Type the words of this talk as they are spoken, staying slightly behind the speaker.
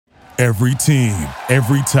Every team,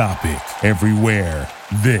 every topic, everywhere.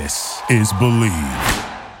 This is Believe.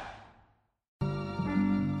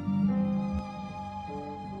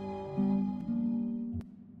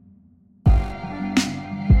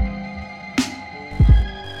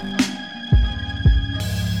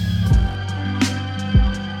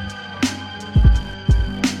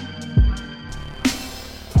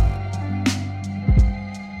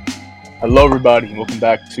 Hello, everybody, and welcome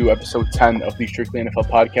back to episode 10 of the Strickly NFL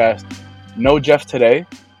podcast. No Jeff today,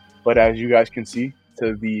 but as you guys can see,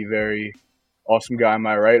 to the very awesome guy on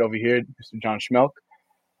my right over here, Mr. John Schmeelk,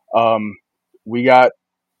 we got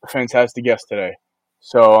a fantastic guest today.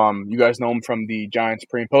 So you guys know him from the Giants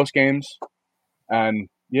pre- and post games. And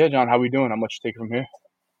yeah, John, how we doing? How much you take from here?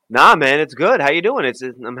 Nah, man, it's good. How you doing?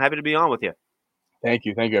 I'm happy to be on with you. Thank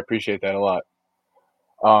you. I appreciate that a lot.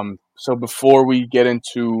 So before we get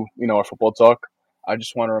into, our football talk, I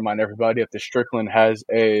just want to remind everybody that the Strickland has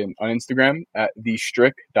an Instagram at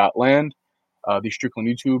thestrick.land. The Strickland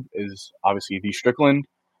YouTube is obviously the Strickland.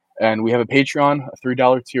 And we have a Patreon, a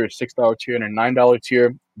 $3 tier, a $6 tier, and a $9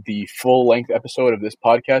 tier. The full-length episode of this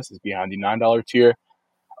podcast is behind the $9 tier.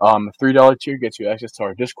 The $3 tier gets you access to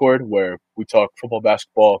our Discord, where we talk football,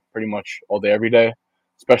 basketball pretty much all day, every day,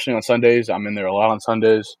 especially on Sundays. I'm in there a lot on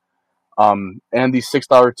Sundays. And the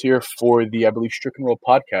 $6 tier for the, I believe, Strick and Roll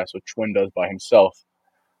podcast, which Twin does by himself.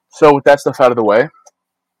 So with that stuff out of the way,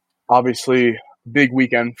 obviously, big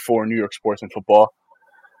weekend for New York sports and football.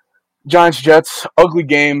 Giants-Jets, ugly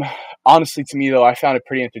game. Honestly, to me, though, I found it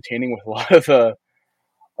pretty entertaining with a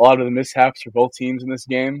lot of the mishaps for both teams in this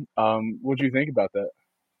game. What do you think about that?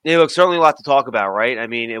 Yeah, look, certainly a lot to talk about, right? I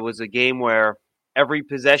mean, it was a game where every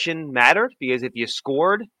possession mattered because if you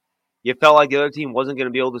scored, you felt like the other team wasn't going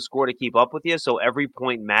to be able to score to keep up with you, so every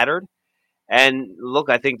point mattered. And look,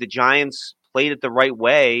 I think the Giants played it the right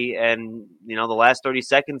way, and the last 30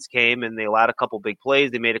 seconds came, and they allowed a couple big plays.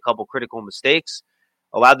 They made a couple critical mistakes,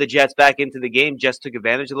 allowed the Jets back into the game, just took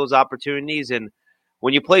advantage of those opportunities. And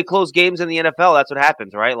when you play close games in the NFL, that's what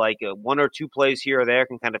happens, right? Like one or two plays here or there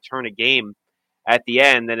can kind of turn a game at the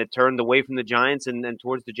end, and it turned away from the Giants and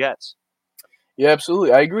towards the Jets. Yeah,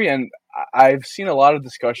 absolutely. I agree. And I've seen a lot of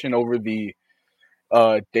discussion over the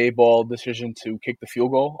Dayball decision to kick the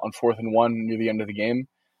field goal on 4th and 1 near the end of the game.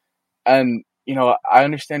 And, I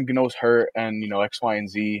understand Gano's hurt and, X, Y, and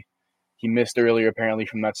Z. He missed earlier apparently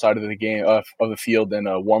from that side of the game, of the field in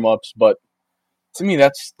warm-ups. But to me,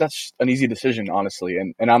 that's an easy decision, honestly.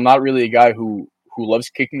 And I'm not really a guy who loves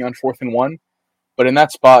kicking on 4th and 1. But in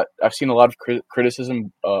that spot, I've seen a lot of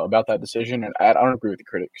criticism about that decision, and I don't agree with the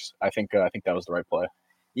critics. I think that was the right play.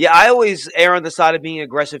 Yeah, I always err on the side of being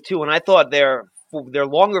aggressive too, and I thought their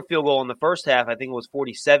longer field goal in the first half, I think it was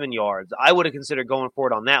 47 yards. I would have considered going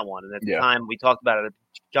for it on that one, and at the time we talked about it.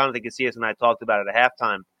 Jonathan Casillas and I talked about it at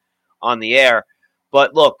halftime on the air.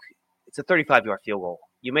 But look, it's a 35-yard field goal.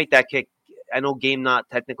 You make that kick. I know game not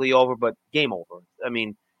technically over, but game over. I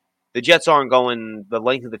mean, the Jets aren't going the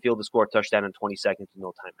length of the field to score a touchdown in 20 seconds with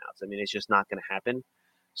no timeouts. I mean, it's just not going to happen.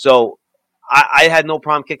 So I had no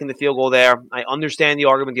problem kicking the field goal there. I understand the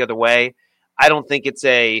argument the other way. I don't think it's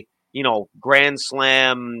a, grand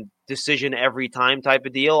slam decision every time type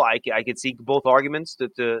of deal. I could see both arguments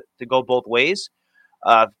to go both ways.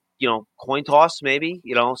 Coin toss maybe,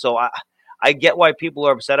 So I get why people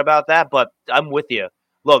are upset about that, but I'm with you.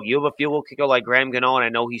 Look, you have a field goal kicker like Graham Gano, and I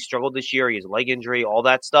know he struggled this year. He has a leg injury, all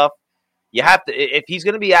that stuff. You have to, if he's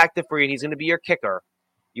going to be active for you and he's going to be your kicker,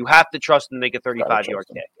 you have to trust him to make a 35-yard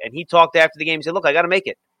kick. And he talked after the game. He said, "Look, I got to make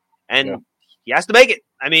it," and he has to make it.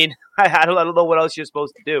 I mean, I don't know what else you're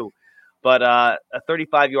supposed to do, but a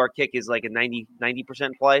 35-yard kick is like a 90%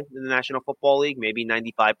 play in the National Football League, maybe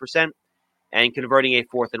 95%, and converting a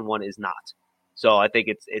 4th and 1 is not. So I think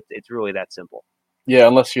it's really that simple. Yeah,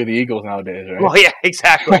 unless you're the Eagles nowadays, right? Well, yeah,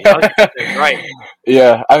 exactly. Right.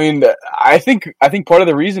 Yeah, I mean, I think part of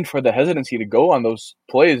the reason for the hesitancy to go on those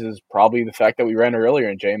plays is probably the fact that we ran earlier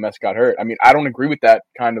and JMS got hurt. I mean, I don't agree with that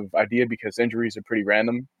kind of idea because injuries are pretty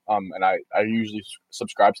random, and I usually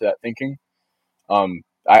subscribe to that thinking.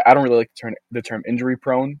 I don't really like the term injury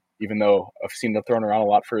prone, even though I've seen it thrown around a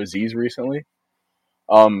lot for Aziz recently.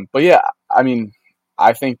 But yeah, I mean,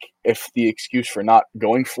 I think if the excuse for not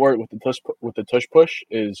going for it with the tush push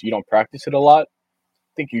is you don't practice it a lot,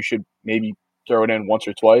 I think you should maybe throw it in once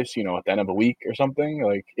or twice, at the end of a week or something.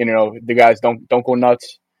 Like, the guys don't go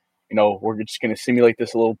nuts. We're just going to simulate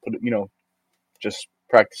this a little, just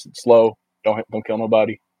practice it slow. Don't kill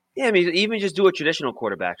nobody. Yeah, I mean, even just do a traditional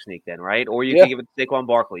quarterback sneak then, right? Or you can give it to Saquon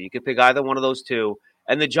Barkley. You could pick either one of those two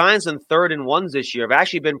And the Giants on 3rd and 1s this year have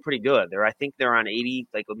actually been pretty good. I think they're on 80,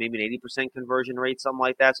 like maybe an 80% conversion rate, something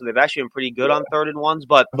like that. So they've actually been pretty good on 3rd and 1s.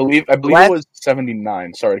 But I believe it was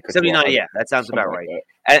 79. Sorry to cut you off. 79, yeah, that sounds about right.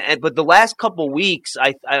 Like but the last couple weeks,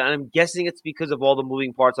 I'm guessing it's because of all the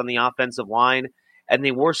moving parts on the offensive line, and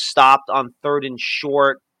they were stopped on 3rd and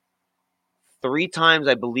short 3 times.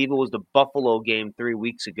 I believe it was the Buffalo game 3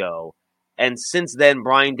 weeks ago. And since then,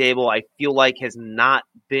 Brian Daboll, I feel like, has not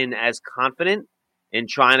been as confident in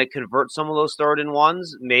trying to convert some of those 3rd and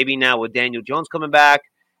 1s. Maybe now with Daniel Jones coming back,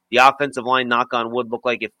 the offensive line, knock on wood, look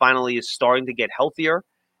like it finally is starting to get healthier.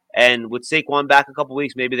 And with Saquon back a couple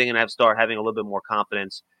weeks, maybe they're going to start having a little bit more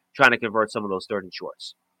confidence trying to convert some of those 3rd and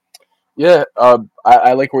shorts. Yeah,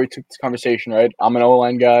 I like where you took this conversation, right? I'm an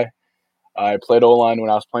O-line guy. I played O-line when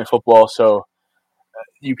I was playing football, so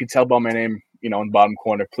you can tell by my name, in the bottom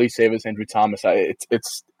corner. Please save us, Andrew Thomas.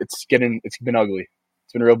 It's been ugly.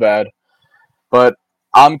 It's been real bad. But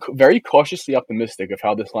I'm very cautiously optimistic of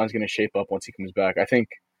how this line's going to shape up once he comes back. I think,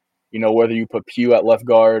 whether you put Pugh at left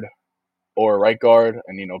guard or right guard,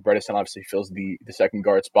 and, Bredesen obviously fills the second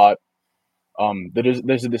guard spot,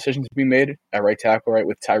 there's a decision to be made at right tackle, right,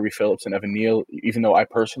 with Tyree Phillips and Evan Neal, even though I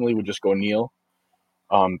personally would just go Neal.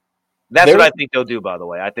 That's what I think they'll do, by the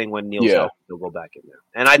way. I think when Neal's out, they'll go back in there.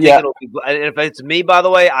 And I think if it's me, by the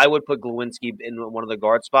way, I would put Glowinski in one of the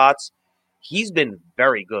guard spots. He's been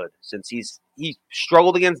very good since he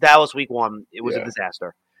struggled against Dallas week 1. It was a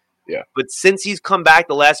disaster. Yeah. But since he's come back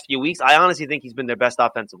the last few weeks, I honestly think he's been their best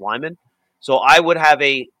offensive lineman. So I would have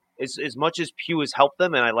as much as Pugh has helped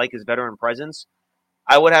them, and I like his veteran presence,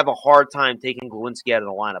 I would have a hard time taking Glowinski out of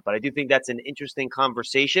the lineup. But I do think that's an interesting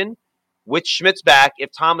conversation. With Schmidt's back,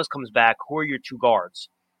 if Thomas comes back, who are your 2 guards?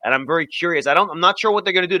 And I'm very curious. I'm not sure what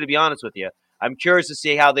they're going to do, to be honest with you. I'm curious to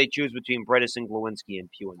see how they choose between Bredesen, Glowinski, and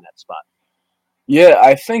Pugh in that spot. Yeah,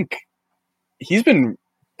 I think he's been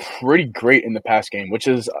pretty great in the past game, which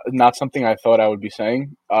is not something I thought I would be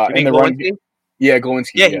saying. In the run game? Yeah,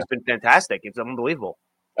 Glowinski. Yeah, he's been fantastic. It's unbelievable.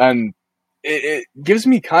 And it gives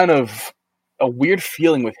me kind of a weird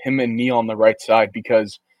feeling with him and Neal on the right side,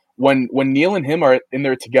 because when Neal and him are in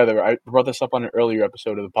there together, I brought this up on an earlier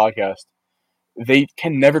episode of the podcast, they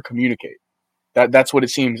can never communicate. That's what it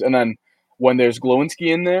seems. And then when there's Glowinski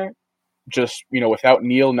in there, just, without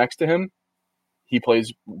Neal next to him, he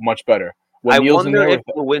plays much better. When I Neal's wonder in there if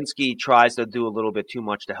Glowinski tries to do a little bit too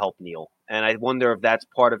much to help Neal. And I wonder if that's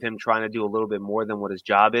part of him trying to do a little bit more than what his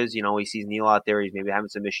job is. He sees Neal out there. He's maybe having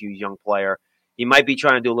some issues, young player. He might be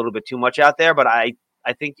trying to do a little bit too much out there, but I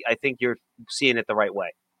think you're seeing it the right way.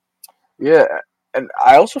 Yeah, and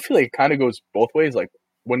I also feel like it kind of goes both ways. Like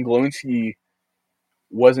when Glowinski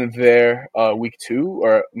wasn't there week 2,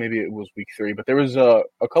 or maybe it was week 3, but there was a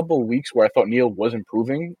couple of weeks where I thought Neal was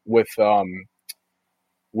improving with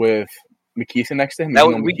McKeithen next to him. That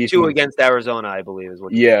was week 2 against Arizona, I believe, is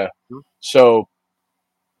what. Yeah, so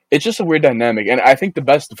it's just a weird dynamic, and I think the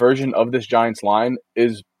best version of this Giants line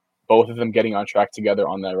is both of them getting on track together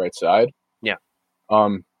on that right side. Yeah.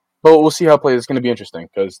 But we'll see how it plays. It's going to be interesting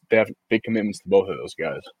because they have big commitments to both of those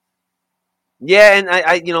guys. Yeah, and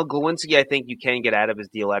I Glowinski, I think you can get out of his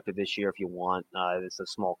deal after this year if you want. It's a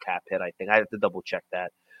small cap hit, I think. I have to double check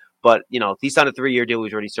that. But if he signed a 3-year deal,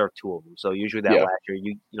 he's already served 2 of them. So usually that last year,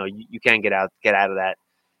 you can get out of that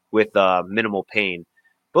with minimal pain.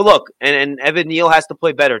 But look, and Evan Neal has to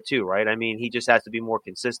play better too, right? I mean, he just has to be more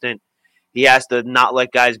consistent. He has to not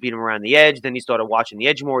let guys beat him around the edge. Then he started watching the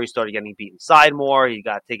edge more. He started getting beat inside more. He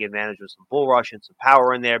got to take advantage of some bull rush and some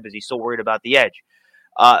power in there because he's so worried about the edge.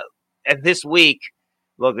 And this week,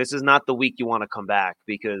 look, this is not the week you want to come back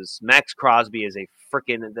because Max Crosby is a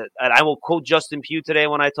freaking – and I will quote Justin Pugh today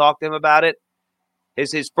when I talked to him about it.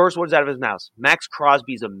 His first words out of his mouth, Max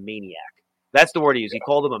Crosby's a maniac. That's the word he used. He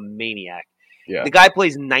called him a maniac. Yeah. The guy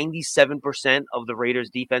plays 97% of the Raiders'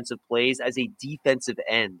 defensive plays as a defensive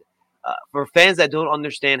end. For fans that don't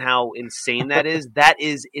understand how insane that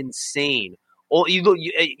is insane. You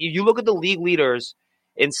look at the league leaders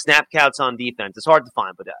in snap counts on defense. It's hard to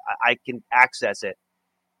find, but I can access it.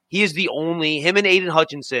 He is him and Aiden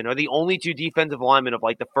Hutchinson are the only 2 defensive linemen of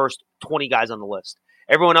like the first 20 guys on the list.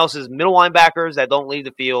 Everyone else is middle linebackers that don't leave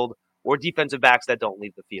the field or defensive backs that don't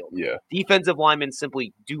leave the field. Yeah. Defensive linemen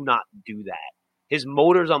simply do not do that. His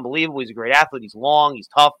motor is unbelievable. He's a great athlete. He's long. He's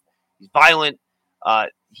tough. He's violent.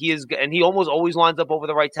 He almost always lines up over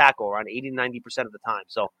the right tackle around 80-90% of the time.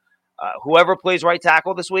 So whoever plays right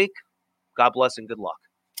tackle this week, God bless and good luck.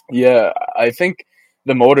 Yeah, I think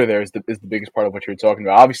the motor there is the biggest part of what you're talking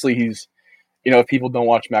about. Obviously, he's, if people don't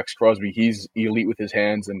watch Max Crosby, he's elite with his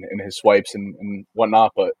hands and his swipes and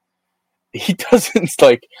whatnot, but he doesn't,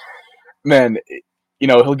 man,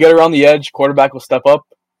 he'll get around the edge, quarterback will step up,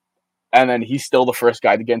 and then he's still the first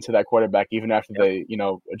guy to get into that quarterback, even after they,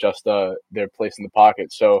 adjust their place in the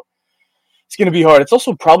pocket. So it's going to be hard. It's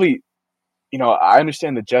also probably, I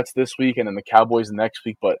understand the Jets this week and then the Cowboys the next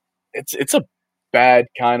week, but it's a bad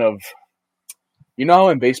kind of, how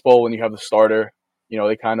in baseball when you have the starter,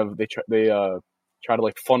 they try to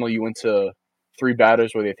like funnel you into 3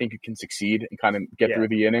 batters where they think you can succeed and kind of get through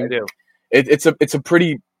the inning. It's a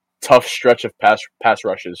pretty tough stretch of pass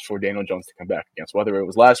rushes for Daniel Jones to come back against, whether it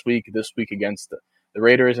was last week, this week against the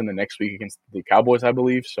Raiders, and the next week against the Cowboys, I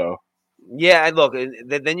believe. So, yeah, and look,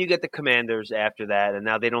 then you get the Commanders after that, and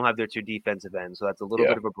now they don't have their 2 defensive ends, so that's a little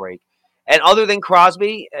bit of a break. And other than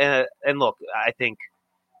Crosby, and look, I think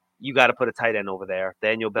you got to put a tight end over there.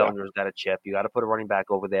 Daniel Bellinger's got a chip. You got to put a running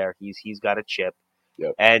back over there. He's got a chip,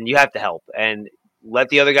 and you have to help and let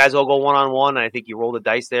the other guys all go one-on-one. And I think you roll the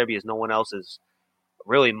dice there because no one else is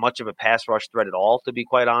really much of a pass rush threat at all, to be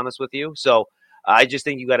quite honest with you. So I just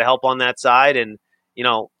think you got to help on that side. And,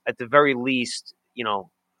 at the very least,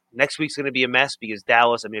 next week's going to be a mess because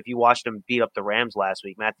Dallas, I mean, if you watched them beat up the Rams last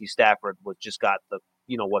week, Matthew Stafford just got the,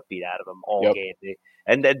 what beat out of him all game.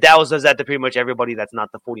 And Dallas does that to pretty much everybody that's not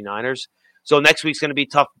the 49ers. So next week's going to be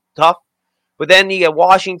tough. But then you get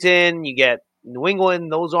Washington, you get New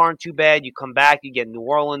England. Those aren't too bad. You come back, you get New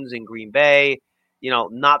Orleans and Green Bay,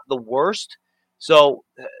 not the worst. So,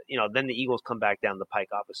 then the Eagles come back down the pike,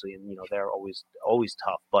 obviously, and, they're always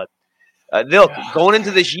tough. But going into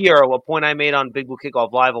this year, a point I made on Big Blue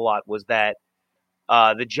Kickoff Live a lot was that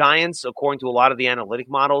the Giants, according to a lot of the analytic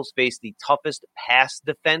models, face the toughest pass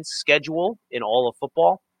defense schedule in all of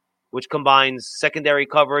football, which combines secondary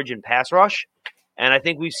coverage and pass rush. And I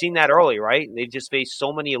think we've seen that early, right? They've just faced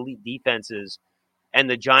so many elite defenses, and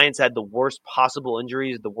the Giants had the worst possible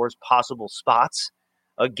injuries, the worst possible spots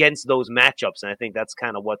against those matchups. And I think that's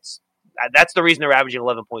kind of that's the reason they're averaging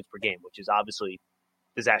 11 points per game, which is obviously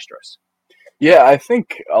disastrous. Yeah, I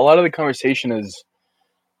think a lot of the conversation is,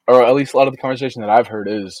 or at least a lot of the conversation that I've heard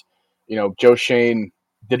is, Joe Shane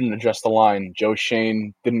didn't adjust the line. Joe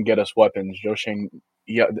Shane didn't get us weapons. Joe Shane,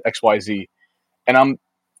 XYZ. And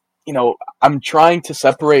I'm trying to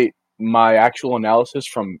separate my actual analysis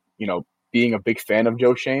from, being a big fan of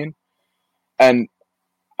Joe Shane. And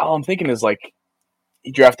all I'm thinking is, like,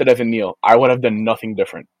 he drafted Evan Neal. I would have done nothing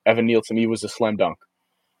different. Evan Neal, to me, was a slam dunk.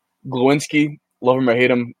 Glowinski, love him or hate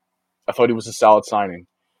him, I thought he was a solid signing.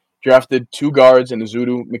 Drafted 2 guards in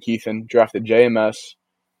Azudu McKeithen. Drafted JMS.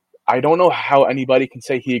 I don't know how anybody can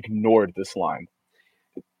say he ignored this line.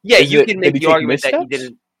 Yeah, you can make the argument that he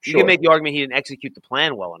didn't. You can make the argument he didn't execute the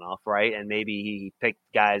plan well enough, right? And maybe he picked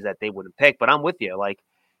guys that they wouldn't pick. But I'm with you. Like,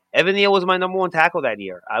 Evan Neal was my number 1 tackle that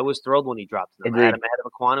year. I was thrilled when he dropped him. I had him ahead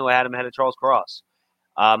of Aquanu. I had him ahead of Charles Cross.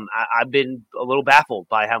 I've been a little baffled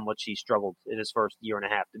by how much he struggled in his first year and a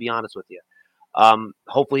half, to be honest with you.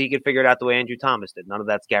 Hopefully he can figure it out the way Andrew Thomas did. None of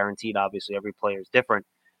that's guaranteed. Obviously, every player is different.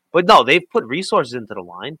 But no, they've put resources into the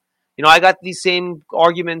line. I got these same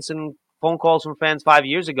arguments and phone calls from fans 5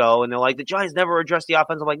 years ago, and they're like, the Giants never addressed the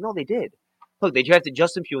offense. I'm like, no, they did. Look, they drafted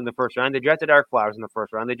Justin Pugh in the first round. They drafted Eric Flowers in the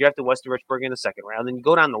first round. They drafted Weston Richburg in the second round. Then you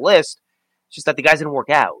go down the list, it's just that the guys didn't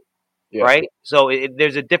work out, right? So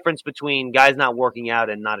there's a difference between guys not working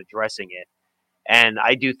out and not addressing it. And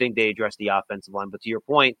I do think they addressed the offensive line. But to your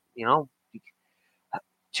point,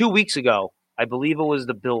 2 weeks ago, I believe it was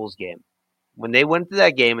the Bills game, when they went to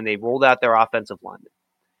that game and they rolled out their offensive linemen,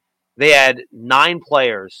 they had 9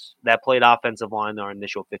 players that played offensive line on their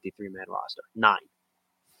initial 53-man roster. 9.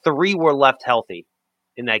 3 were left healthy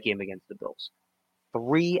in that game against the Bills.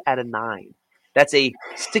 3 out of 9. That's a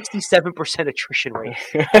 67% attrition rate.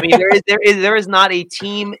 I mean, there is not a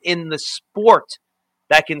team in the sport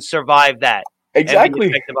that can survive that. Exactly.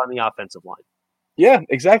 And be effective on the offensive line. Yeah,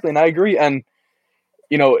 exactly. And I agree. And,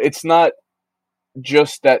 it's not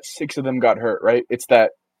just that 6 of them got hurt, right? It's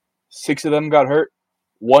that 6 of them got hurt,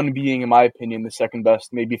 1 being, in my opinion, the second best,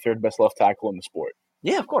 maybe third best left tackle in the sport.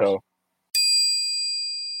 Yeah, of course. So,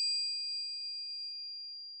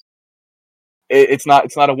 it's not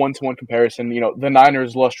a 1-to-1 comparison. The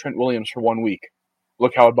Niners lost Trent Williams for 1 week.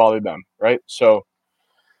 Look how it bothered them, right? So,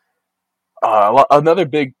 another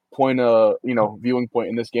big point, viewing point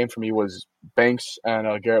in this game for me was Banks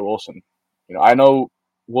and Garrett Wilson. I know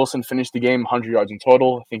Wilson finished the game 100 yards in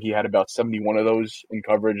total. I think he had about 71 of those in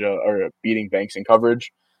coverage, or beating Banks in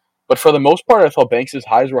coverage. But for the most part, I thought Banks'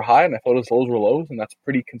 highs were high and I thought his lows were lows, and that's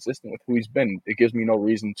pretty consistent with who he's been. It gives me no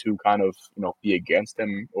reason to kind of, be against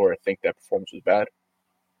him or think that performance was bad.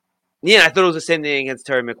 Yeah, I thought it was the same thing against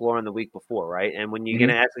Terry McLaurin the week before, right? And when you're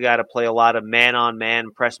going to ask a guy to play a lot of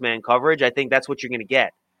man-on-man, press-man coverage, I think that's what you're going to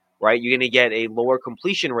get, right? You're going to get a lower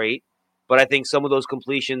completion rate, but I think some of those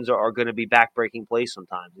completions are going to be back-breaking plays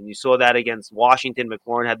sometimes. And you saw that against Washington.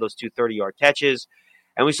 McLaurin had those 2 30-yard catches.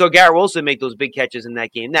 And we saw Garrett Wilson make those big catches in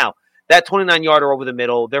that game. Now, that 29-yarder over the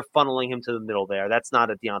middle, they're funneling him to the middle there. That's not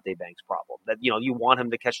a Deonte Banks problem. That you want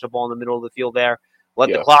him to catch the ball in the middle of the field there. Let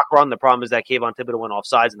the clock run. The problem is that Kayvon Thibodeau went off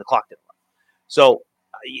sides and the clock didn't run. So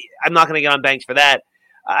I'm not going to get on Banks for that.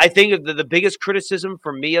 I think the biggest criticism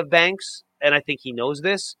for me of Banks, and I think he knows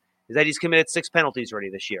this, is that he's committed 6 penalties already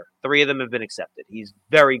this year. 3 of them have been accepted. He's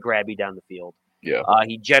very grabby down the field. Yeah.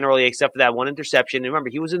 He generally, except for that one interception, and remember,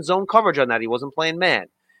 he was in zone coverage on that. He wasn't playing man.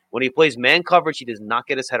 When he plays man coverage, he does not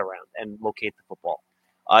get his head around and locate the football.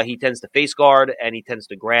 He tends to face guard, and he tends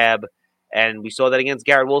to grab. And we saw that against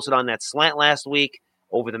Garrett Wilson on that slant last week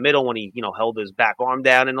over the middle when he held his back arm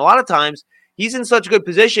down. And a lot of times, he's in such good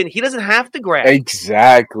position, he doesn't have to grab.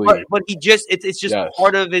 Exactly. But he just it's just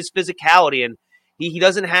part of his physicality, and he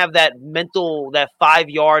doesn't have that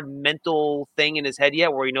 5-yard mental thing in his head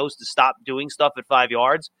yet where he knows to stop doing stuff at 5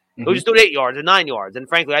 yards. He'll just do it 8 yards and 9 yards. And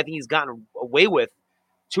frankly, I think he's gotten away with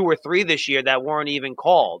 2 or 3 this year that weren't even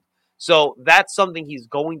called. So that's something he's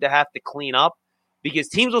going to have to clean up because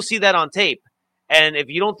teams will see that on tape. And if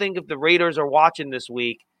you don't think if the Raiders are watching this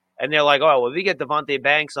week and they're like, oh, well, if we get Devontae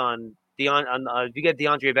Banks on if you get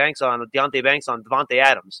Deonte Banks on Devontae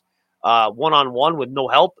Adams, one-on-one with no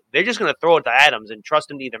help, they're just going to throw it to Adams and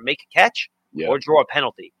trust him to either make a catch or draw a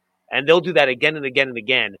penalty. And they'll do that again and again and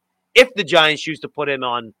again. If the Giants choose to put him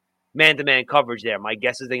on man-to-man coverage there, my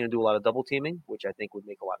guess is they're going to do a lot of double teaming, which I think would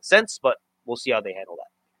make a lot of sense, but we'll see how they handle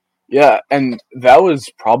that. Yeah, and that was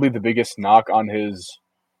probably the biggest knock on his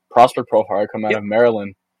prospect profile coming out of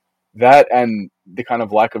Maryland. That and the kind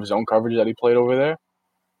of lack of zone coverage that he played over there.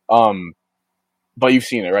 But you've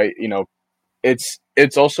seen it, right?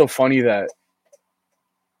 It's also funny that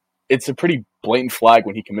it's a pretty blatant flag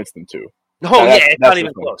when he commits them to. Oh, it's not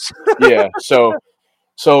even close. Yeah,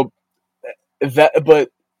 so that, but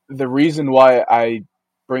the reason why I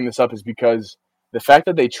bring this up is because the fact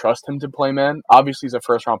that they trust him to play man, obviously he's a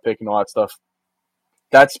first-round pick and all that stuff,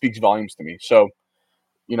 that speaks volumes to me. So,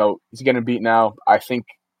 he's getting beat now. I think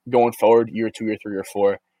going forward, year 2, year 3, or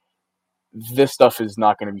 4, this stuff is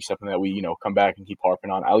not going to be something that we, come back and keep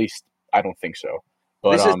harping on. At least I don't think so.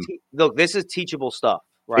 But this is teachable stuff,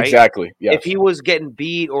 right? Exactly. Yes. If he was getting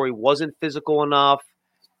beat or he wasn't physical enough,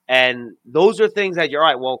 and those are things that you're all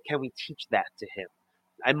right. Well, can we teach that to him?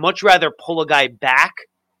 I'd much rather pull a guy back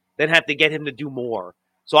than have to get him to do more.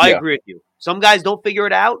 So I agree with you. Some guys don't figure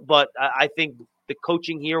it out, but I think the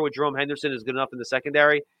coaching here with Jerome Henderson is good enough in the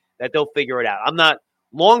secondary that they'll figure it out.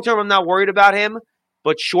 Long term, I'm not worried about him.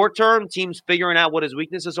 But short-term, teams figuring out what his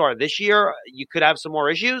weaknesses are. This year, you could have some more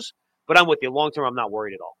issues, but I'm with you. Long-term, I'm not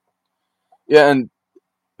worried at all. Yeah, and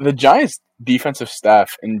the Giants' defensive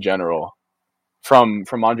staff in general, from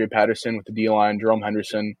Andre Patterson with the D-line, Jerome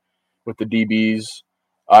Henderson with the DBs,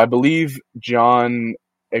 I believe John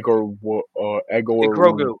Egrogu.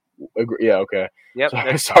 Yeah, okay. Yep.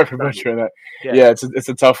 Sorry for butchering that. Yeah, it's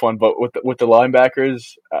a tough one, but with the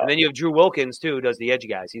linebackers. And then you have Drew Wilkins, too, who does the edge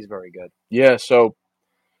guys. He's very good. Yeah, so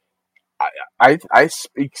I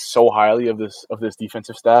speak so highly of this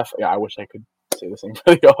defensive staff. Yeah, I wish I could say the same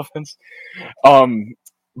for the offense.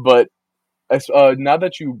 But now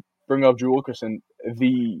that you bring up Drew Wilkerson,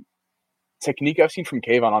 the technique I've seen from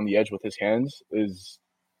Kayvon on the edge with his hands is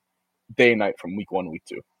day and night from week 1, week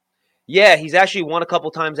 2. Yeah, he's actually won a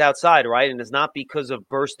couple times outside, right? And it's not because of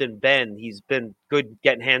burst and bend. He's been good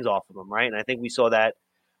getting hands off of him, right? And I think we saw that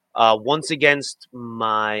once against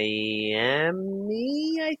Miami,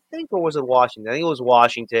 I think, or was it Washington? I think it was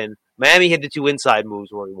Washington. Miami had the 2 inside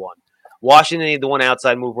moves where he won. Washington had the 1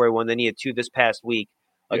 outside move where he won. Then he had 2 this past week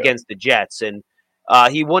against the Jets. And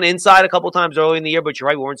he won inside a couple times early in the year, but you're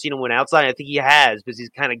right, we weren't seeing him win outside. I think he has because he's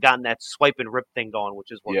kind of gotten that swipe and rip thing going,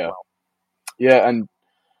 which is working well. Yeah, and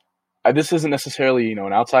this isn't necessarily,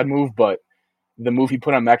 an outside move, but the move he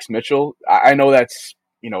put on Max Mitchell, I know that's,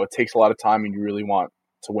 it takes a lot of time and you really want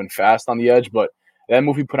to win fast on the edge, but that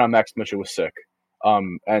move he put on Max Mitchell was sick,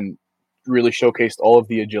 and really showcased all of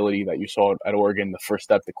the agility that you saw at Oregon, the first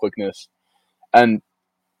step, the quickness, and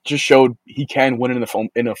just showed he can win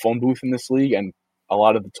in a phone booth in this league. And a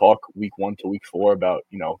lot of the talk week 1 to week 4 about,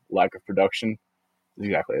 lack of production,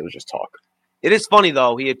 exactly, it was just talk. It is funny,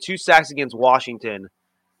 though. He had 2 sacks against Washington.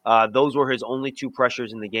 Those were his only 2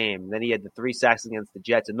 pressures in the game. Then he had the 3 sacks against the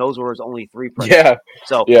Jets, and those were his only 3 pressures. Yeah.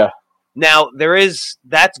 So now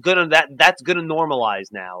that's gonna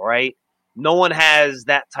normalize now, right? No one has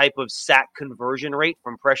that type of sack conversion rate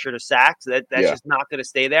from pressure to sacks. That's just not going to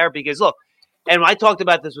stay there because look, and I talked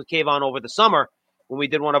about this with Kayvon over the summer when we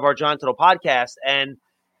did one of our John Tuttle podcasts, and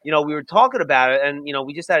we were talking about it, and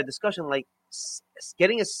we just had a discussion. Like,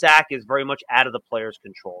 getting a sack is very much out of the player's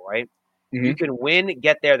control, right? Mm-hmm. You can win,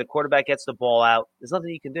 get there, the quarterback gets the ball out. There's nothing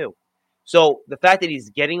you can do. So the fact that he's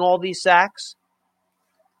getting all these sacks,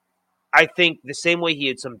 I think the same way he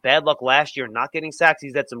had some bad luck last year not getting sacks,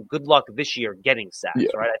 he's had some good luck this year getting sacks,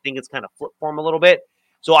 right? I think it's kind of flipped for him a little bit.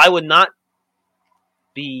 So I would not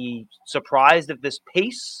be surprised if this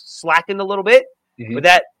pace slackened a little bit, but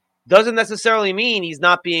that doesn't necessarily mean he's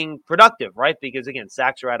not being productive, right? Because, again,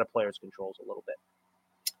 sacks are out of players' controls a little bit.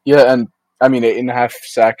 Yeah, and, 8.5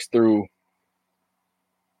 sacks through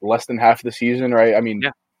less than half of the season, right?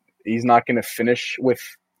 He's not going to finish with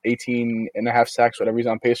 18.5 sacks, whatever he's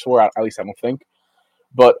on pace for, at least I don't think.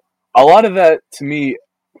 But a lot of that, to me,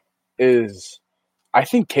 is I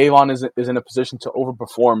think Kayvon is in a position to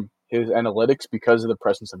overperform his analytics because of the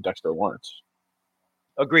presence of Dexter Lawrence.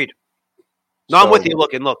 Agreed. No, I'm with you.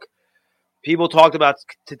 Look, people talked about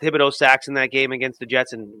Thibodeau's sacks in that game against the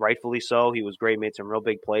Jets, and rightfully so. He was great, made some real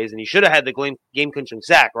big plays, and he should have had the game-clinching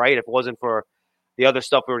sack, right, if it wasn't for the other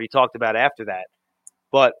stuff we already talked about after that.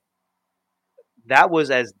 But that was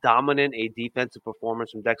as dominant a defensive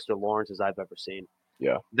performance from Dexter Lawrence as I've ever seen.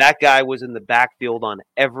 Yeah. That guy was in the backfield on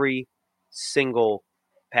every single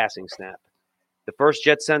passing snap. The first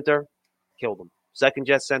Jet center, killed him. Second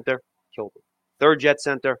Jet center, killed him. Third Jet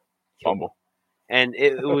center, fumble. And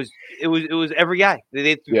it was every guy.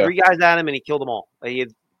 They threw 3 guys at him, and he killed them all. He had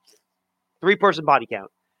 3-person body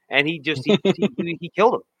count, and he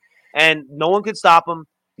killed him. And no one could stop him.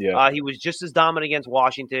 Yeah. He was just as dominant against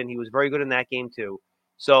Washington. He was very good in that game too.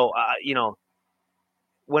 So,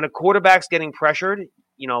 when a quarterback's getting pressured,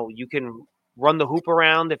 you can run the hoop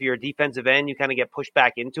around. If you're a defensive end, you kind of get pushed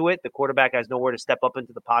back into it. The quarterback has nowhere to step up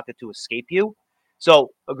into the pocket to escape you. So,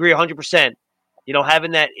 agree 100%.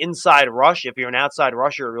 Having that inside rush, if you're an outside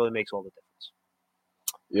rusher, it really makes all the difference.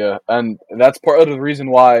 Yeah, and that's part of the reason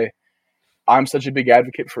why I'm such a big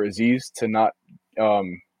advocate for Aziz to not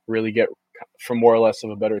really get, for more or less of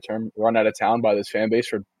a better term, run out of town by this fan base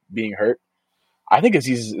for being hurt. I think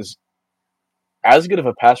Aziz is as good of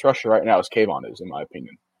a pass rusher right now as Kayvon is, in my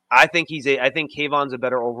opinion. I think Kayvon's a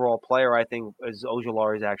better overall player. I think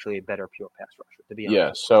Ojulari is actually a better pure pass rusher, to be honest.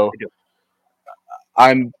 Yeah, so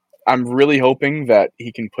I'm really hoping that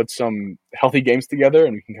he can put some healthy games together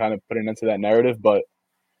and we can kind of put an end to that narrative, but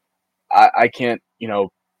I can't,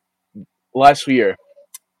 last year,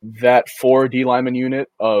 that 4 D lineman unit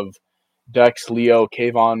of Dex, Leo,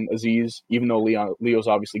 Kayvon, Aziz, even though Leo's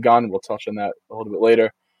obviously gone, and we'll touch on that a little bit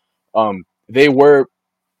later, they were,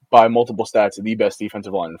 by multiple stats, the best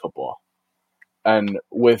defensive line in football. And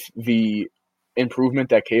with the improvement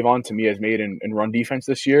that Kayvon, to me, has made in run defense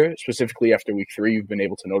this year, specifically after week 3, you've been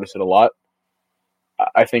able to notice it a lot.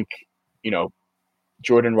 I think,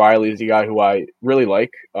 Jordan Riley is the guy who I really like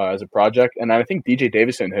as a project, and I think DJ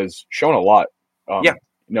Davison has shown a lot. Out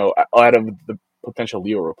of the potential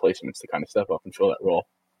Leo replacements to kind of step up and fill that role.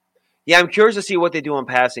 Yeah, I'm curious to see what they do on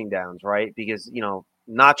passing downs, right? Because,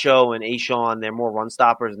 Nacho and Ashawn, they're more run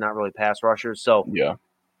stoppers, not really pass rushers. So yeah,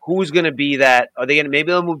 who's going to be that? Are they going to,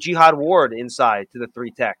 maybe they'll move Jihad Ward inside to the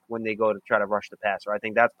 3 tech when they go to try to rush the passer. I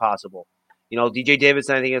think that's possible. DJ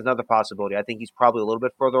Davidson, I think, is another possibility. I think he's probably a little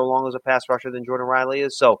bit further along as a pass rusher than Jordan Riley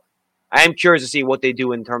is. So I am curious to see what they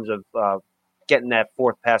do in terms of getting that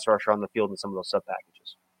 4th pass rusher on the field in some of those sub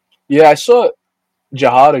packages. Yeah, I saw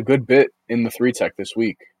Jihad a good bit in the 3 tech this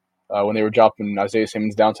week when they were dropping Isaiah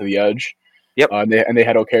Simmons down to the edge. Yep. They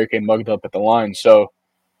had Okereke mugged up at the line. So,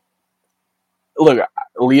 look,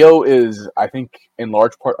 Leo is, I think, in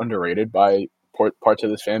large part underrated by parts of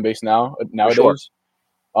this fan base nowadays. Sure.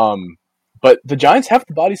 But the Giants have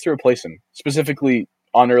the bodies to replace him, specifically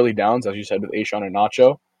on early downs, as you said, with Ashawn and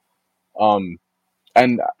Nacho.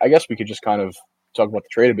 And I guess we could just kind of talk about the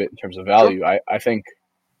trade a bit in terms of value. Sure. I think.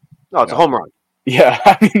 No, it's a home run. Yeah,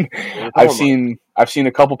 I've seen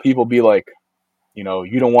a couple people be like, you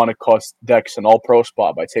don't want to cost Dex an all-pro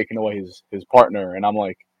spot by taking away his partner, and I'm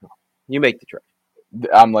like, you make the trade.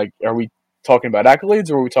 I'm like, are we talking about accolades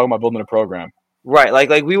or are we talking about building a program? Right, like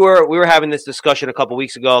we were having this discussion a couple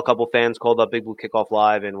weeks ago. A couple fans called up Big Blue Kickoff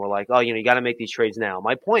Live and were like, "Oh, you got to make these trades now."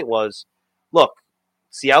 My point was, look,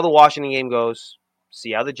 see how the Washington game goes,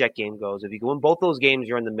 see how the Jet game goes. If you win both those games,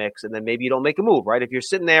 you're in the mix, and then maybe you don't make a move, right? If you're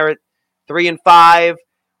sitting there at 3-5,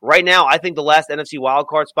 right now, I think the last NFC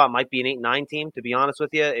wildcard spot might be an 8-9 team. To be honest with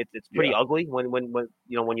you, it's pretty ugly when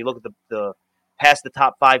you look at the past the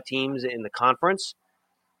top 5 teams in the conference.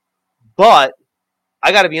 But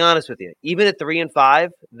I got to be honest with you. Even at 3-5,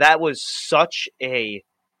 that was such a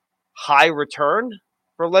high return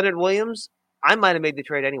for Leonard Williams. I might have made the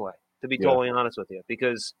trade anyway, to be totally honest with you,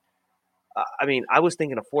 because I mean, I was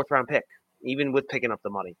thinking a 4th-round pick, even with picking up the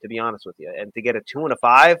money, to be honest with you. And to get a 2 and a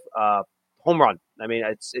 5, home run. I mean,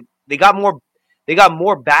 they got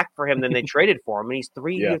more back for him than they traded for him, and he's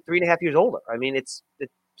 3.5 years older. I mean, it's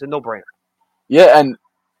a no-brainer. Yeah, and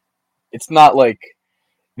it's not like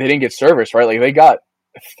they didn't get service, right? Like, they got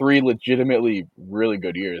 3 legitimately really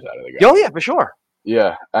good years out of the guy. Oh, yeah, for sure.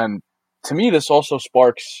 Yeah, and to me, this also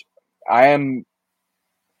sparks. I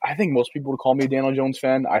think most people would call me a Daniel Jones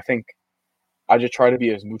fan. I think I just try to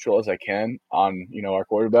be as neutral as I can on, our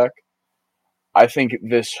quarterback. I think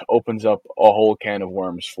this opens up a whole can of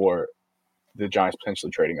worms for the Giants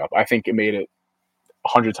potentially trading up. I think it made it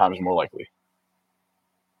 100 times more likely.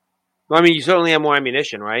 Well, I mean, you certainly have more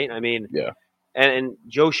ammunition, right? I mean, yeah. And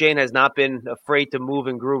Joe Shane has not been afraid to move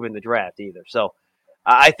and groove in the draft either. So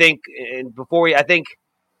I think, and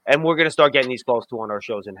we're going to start getting these calls too on our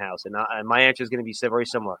shows in house. And my answer is going to be very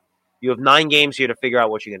similar. You have 9 games here to figure out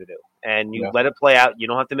what you're going to do, and you let it play out. You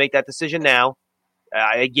don't have to make that decision now.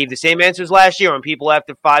 I gave the same answers last year when people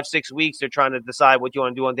after 5-6 weeks they're trying to decide what you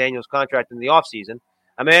want to do on Daniel's contract in the offseason.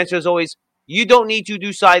 My answer is always, you don't need to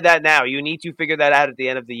decide that now. You need to figure that out at the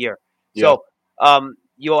end of the year. Yeah. So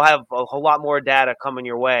you'll have a whole lot more data coming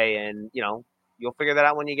your way, and you'll figure that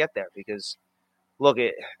out when you get there. Because look,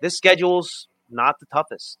 this schedule's not the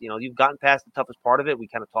toughest. You've gotten past the toughest part of it. We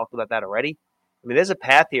kind of talked about that already. I mean, there's a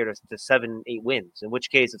path here to 7-8 wins, in which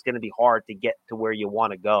case it's going to be hard to get to where you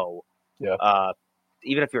want to go. Yeah.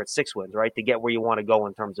 Even if you're at 6 wins, right, to get where you want to go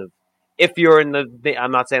in terms of if you're in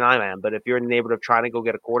I'm not saying I am, but if you're in the neighborhood of trying to go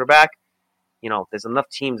get a quarterback, there's enough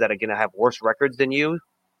teams that are going to have worse records than you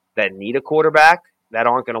that need a quarterback that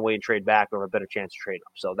aren't going to wait and trade back or have a better chance to trade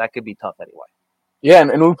up. So that could be tough anyway. Yeah,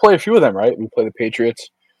 and we play a few of them, right? We play the Patriots.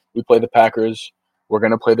 We play the Packers. We're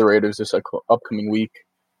going to play the Raiders this upcoming week.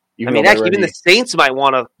 Even the Saints might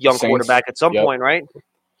want a young quarterback at some point, right?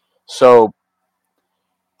 So,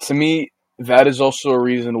 to me, that is also a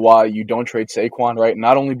reason why you don't trade Saquon, right?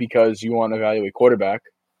 Not only because you want to evaluate quarterback,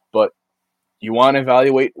 but you want to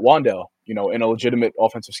evaluate Wandale, in a legitimate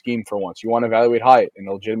offensive scheme for once. You want to evaluate Hyatt in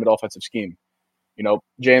a legitimate offensive scheme.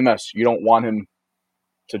 JMS, you don't want him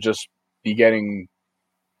to just be getting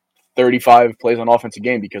 35 plays on offense a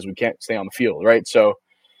game because we can't stay on the field, right? So,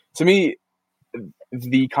 to me,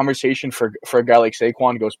 the conversation for a guy like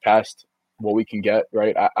Saquon goes past what we can get,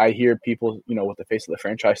 right? I hear people, with the face of the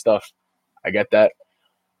franchise stuff. I get that.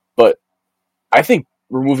 But I think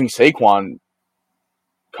removing Saquon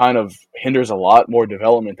kind of hinders a lot more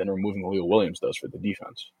development than removing Leo Williams does for the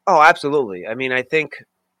defense. Oh, absolutely. I mean, I think,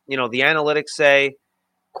 the analytics say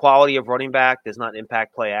quality of running back does not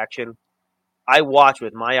impact play action. I watch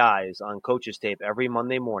with my eyes on coaches' tape every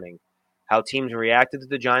Monday morning how teams reacted to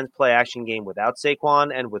the Giants' play-action game without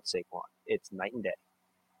Saquon and with Saquon. It's night and day.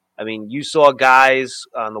 I mean, you saw guys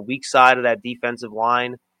on the weak side of that defensive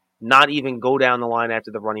line not even go down the line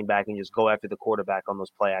after the running back and just go after the quarterback on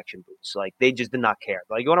those play-action boots. Like, they just did not care.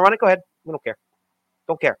 Like, you want to run it? Go ahead. We don't care.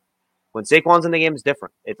 Don't care. When Saquon's in the game, it's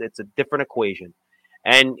different. It's a different equation.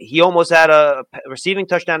 And he almost had a receiving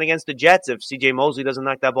touchdown against the Jets if C.J. Mosley doesn't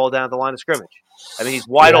knock that ball down at the line of scrimmage. I mean, he's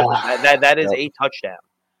wide open. That is a touchdown.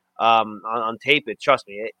 On tape, trust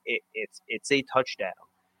me, it's a touchdown.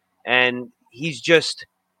 And he's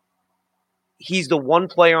the one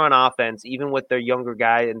player on offense, even with their younger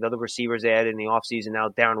guy and the other receivers they added in the offseason. Now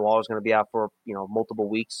Darren Waller's going to be out for multiple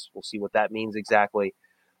weeks. We'll see what that means exactly.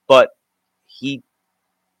 But he's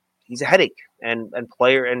a headache, and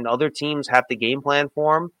player and other teams have to game plan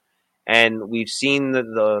for him. And we've seen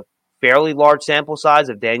the fairly large sample size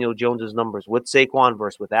of Daniel Jones's numbers with Saquon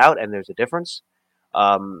versus without, and there's a difference.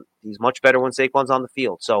 He's much better when Saquon's on the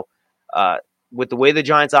field. So with the way the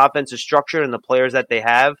Giants' offense is structured and the players that they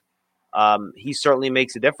have, he certainly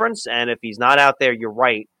makes a difference. And if he's not out there, you're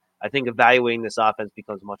right. I think evaluating this offense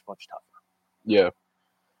becomes much, much tougher. Yeah.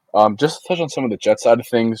 Just to touch on some of the Jets side of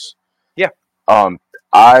things. Yeah.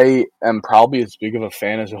 I am probably as big of a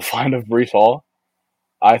fan as you'll find of Breece Hall.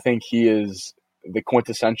 I think he is the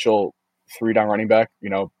quintessential 3-down running back.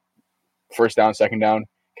 First down, second down,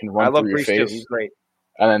 can run through your Breece face. Too. He's great.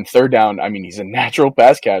 And then third down, I mean, he's a natural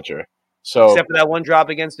pass catcher. So except for that one drop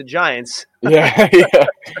against the Giants. Yeah.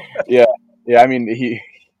 I mean,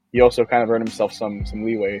 he also kind of earned himself some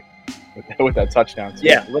leeway with that touchdown too.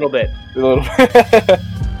 Yeah, a little bit.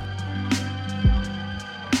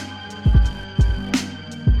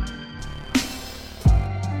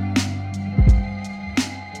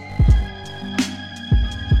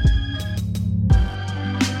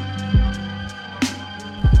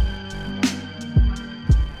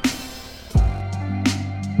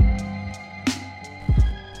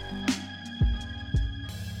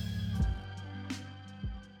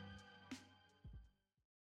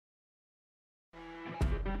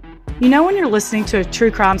 You know when you're listening to a true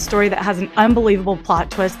crime story that has an unbelievable plot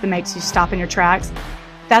twist that makes you stop in your tracks?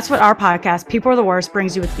 That's what our podcast, People Are the Worst,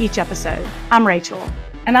 brings you with each episode. I'm Rachel.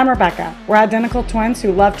 And I'm Rebecca. We're identical twins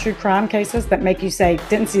who love true crime cases that make you say,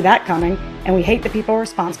 didn't see that coming, and we hate the people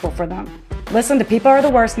responsible for them. Listen to People Are the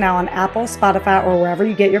Worst now on Apple, Spotify, or wherever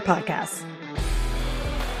you get your podcasts.